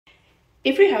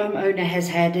Every homeowner has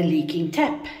had a leaking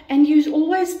tap, and you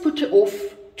always put it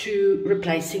off to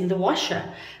replacing the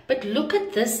washer. But look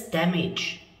at this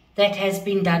damage that has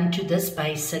been done to this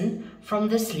basin from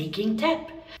this leaking tap.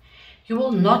 You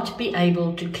will not be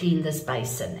able to clean this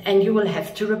basin, and you will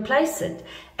have to replace it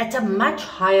at a much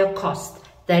higher cost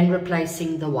than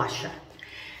replacing the washer.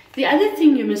 The other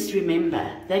thing you must remember,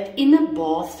 that in a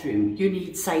bathroom you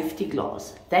need safety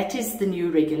glass. That is the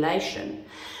new regulation.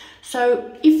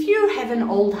 So if you have an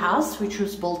old house which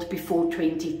was built before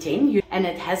 2010 and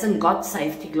it hasn't got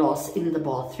safety glass in the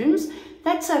bathrooms,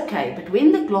 that's okay. But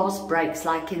when the glass breaks,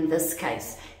 like in this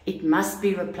case, it must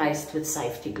be replaced with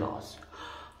safety glass.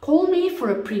 Call me for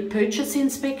a pre-purchase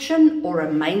inspection or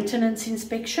a maintenance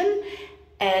inspection,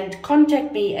 and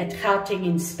contact me at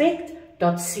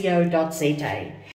gautenginspect.co.za.